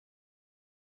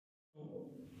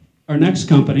Our next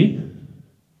company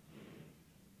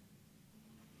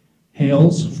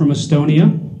hails from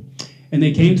Estonia, and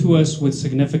they came to us with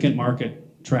significant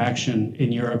market traction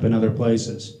in Europe and other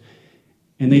places.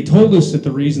 And they told us that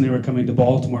the reason they were coming to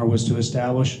Baltimore was to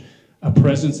establish a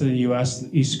presence in the US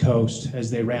East Coast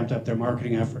as they ramped up their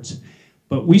marketing efforts.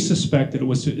 But we suspect that it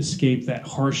was to escape that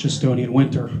harsh Estonian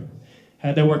winter.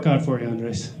 How'd that work out for you,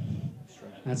 Andres?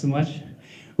 Not so much?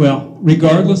 Well,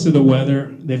 regardless of the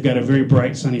weather, they've got a very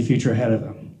bright, sunny future ahead of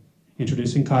them.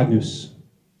 Introducing Cognuse.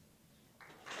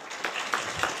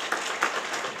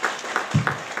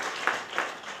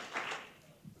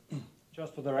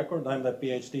 Just for the record, I'm the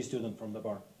PhD student from the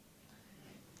bar.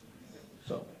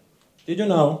 So, did you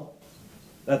know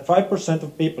that 5%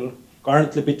 of people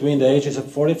currently between the ages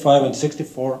of 45 and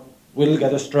 64 will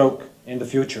get a stroke in the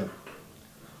future?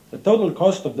 The total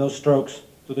cost of those strokes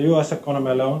to the US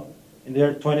economy alone in the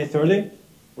year 2030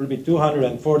 will be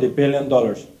 $240 billion.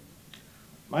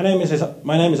 My name is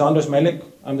andres.mellik.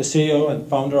 I'm the CEO and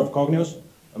founder of Cognuse,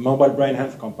 a mobile brain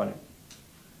health company.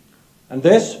 And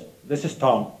this is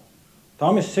Tom.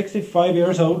 Tom is 65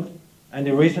 years old and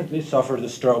he recently suffered a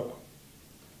stroke.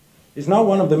 He's now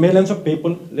one of the millions of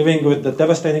people living with the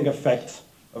devastating effects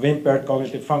of impaired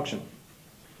cognitive function.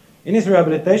 In his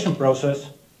rehabilitation process,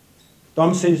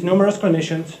 Tom sees numerous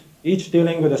clinicians, each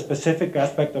dealing with a specific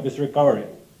aspect of his recovery,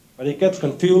 but he gets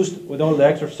confused with all the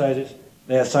exercises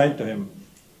they assign to him.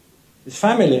 His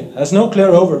family has no clear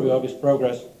overview of his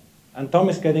progress, and Tom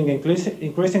is getting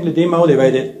increasingly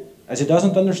demotivated as he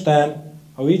doesn't understand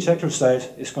how each exercise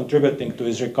is contributing to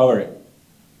his recovery.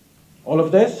 All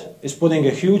of this is putting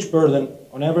a huge burden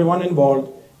on everyone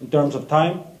involved in terms of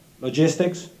time,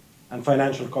 logistics, and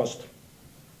financial cost.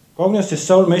 Cognuse's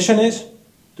sole mission is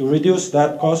to reduce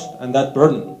that cost and that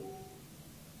burden.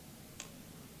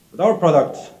 With our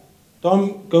products,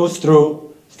 Tom goes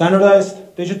through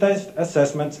standardized, digitized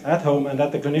assessments at home and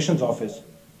at the clinician's office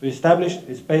to establish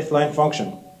his baseline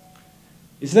function.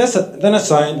 He's then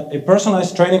assigned a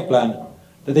personalized training plan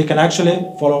that he can actually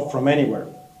follow from anywhere.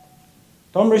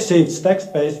 Tom receives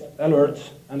text-based alerts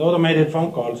and automated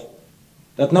phone calls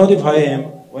that notify him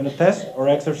when a test or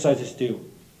exercise is due.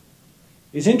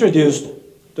 He's introduced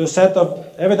to a set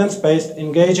of evidence-based,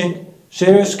 engaging,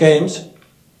 serious games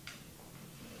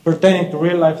pertaining to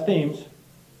real-life themes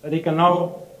that he can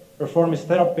now perform his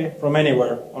therapy from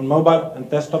anywhere on mobile and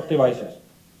desktop devices.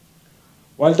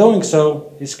 While doing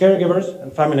so, his caregivers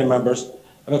and family members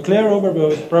have a clear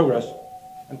overview of his progress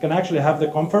and can actually have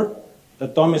the comfort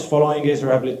that Tom is following his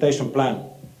rehabilitation plan.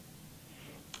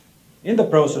 In the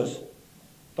process,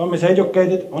 Tom is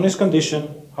educated on his condition,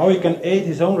 how he can aid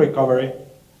his own recovery,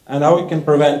 and how he can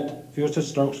prevent future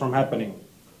strokes from happening.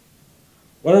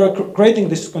 We're creating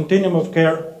this continuum of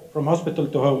care from hospital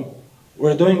to home.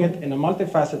 We're doing it in a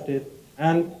multifaceted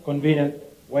and convenient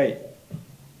way.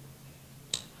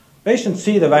 Patients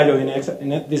see the value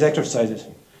in these exercises.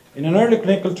 In an early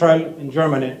clinical trial in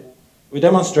Germany, we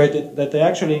demonstrated that they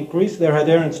actually increased their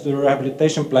adherence to the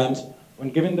rehabilitation plans when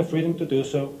given the freedom to do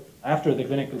so after the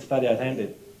clinical study had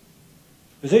ended.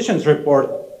 Physicians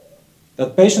report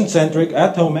that patient-centric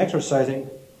at-home exercising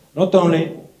not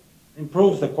only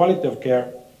improves the quality of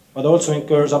care, but also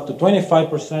incurs up to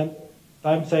 25%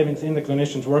 time savings in the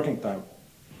clinician's working time.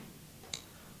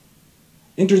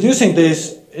 Introducing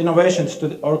these innovations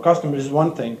to our customers is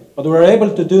one thing, but we're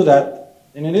able to do that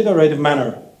in an iterative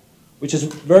manner, which is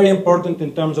very important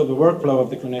in terms of the workflow of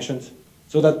the clinicians,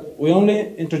 so that we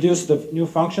only introduce the new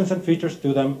functions and features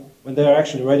to them when they are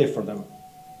actually ready for them.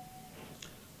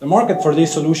 The market for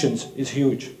these solutions is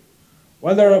huge.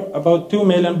 While there are about 2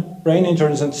 million brain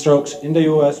injuries and strokes in the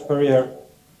US per year,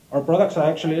 our products are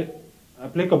actually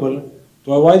applicable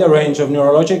to a wider range of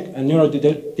neurologic and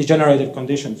neurodegenerative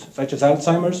conditions, such as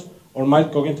Alzheimer's or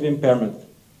mild cognitive impairment,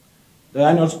 the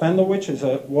annual spend of which is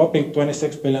a whopping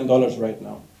 $26 billion right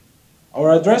now.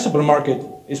 Our addressable market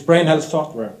is brain health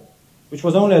software, which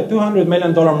was only a $200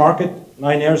 million market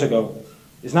 9 years ago,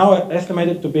 is now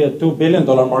estimated to be a $2 billion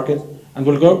market and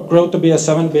will grow to be a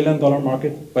 $7 billion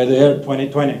market by the year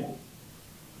 2020.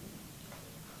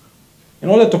 In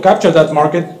order to capture that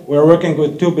market, we are working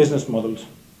with two business models.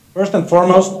 First and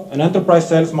foremost, an enterprise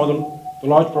sales model to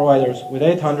large providers with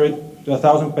 800 to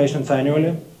 1,000 patients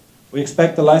annually. We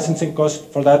expect the licensing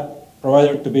cost for that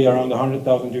provider to be around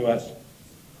 100,000 US.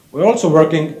 We're also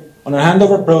working on a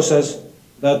handover process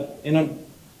that in a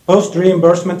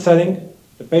post-reimbursement setting,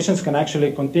 the patients can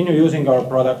actually continue using our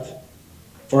product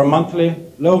for a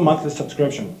low monthly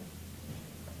subscription.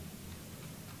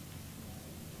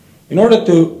 In order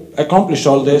to accomplish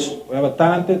all this, we have a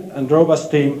talented and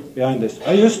robust team behind this.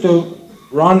 I used to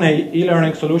run an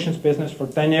e-learning solutions business for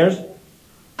 10 years.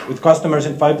 with customers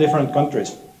in 5 different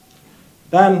countries.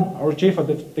 Dan, our chief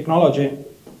of technology,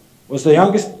 was the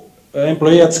youngest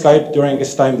employee at Skype during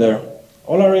his time there.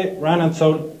 Olari ran and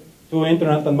sold 2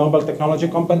 internet and mobile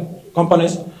technology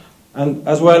companies, and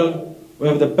as well, we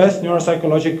have the best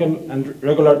neuropsychological and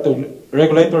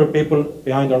regulatory people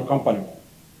behind our company.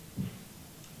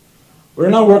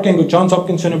 We're now working with Johns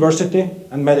Hopkins University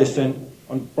and medicine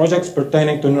on projects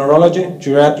pertaining to neurology,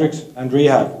 geriatrics, and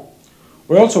rehab.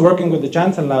 We're also working with the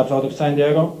Janssen Labs out of San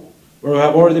Diego, where we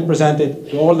have already presented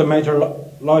to all the major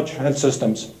large health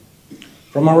systems.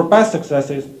 From our past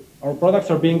successes, our products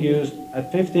are being used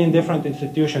at 15 different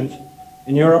institutions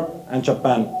in Europe and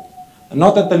Japan. And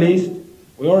not at the least,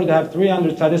 we already have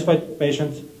 300 satisfied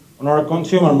patients on our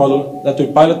consumer model that we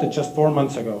piloted just 4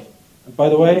 months ago. And by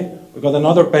the way, we got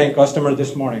another paying customer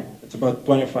this morning. It's about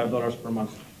 $25 per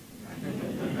month.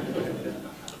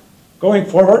 Going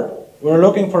forward, we're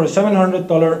looking for a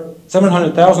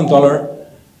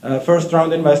 $700,000 first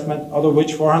round investment, out of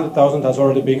which $400,000 has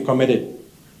already been committed.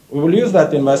 We will use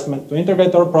that investment to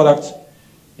integrate our products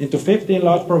into 15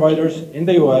 large providers in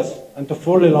the US and to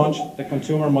fully launch the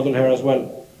consumer model here as well.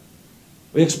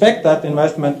 We expect that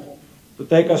investment to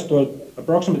take us to an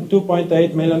approximately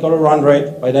 $2.8 million run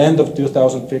rate by the end of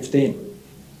 2015.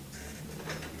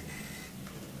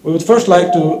 We would first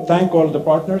like to thank all the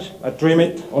partners at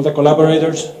Dreamit, all the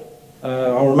collaborators,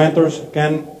 our mentors,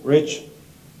 Ken, Rich,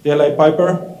 DLA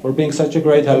Piper, for being such a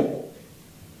great help.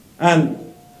 And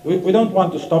we don't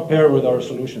want to stop here with our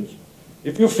solutions.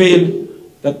 If you feel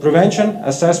that prevention,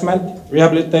 assessment,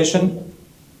 rehabilitation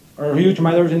are huge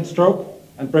matters in stroke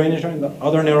and brain injury and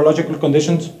other neurological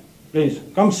conditions, please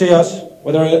come see us,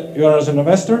 whether you are as an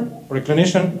investor or a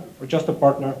clinician or just a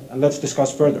partner, and let's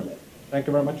discuss further. Thank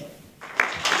you very much.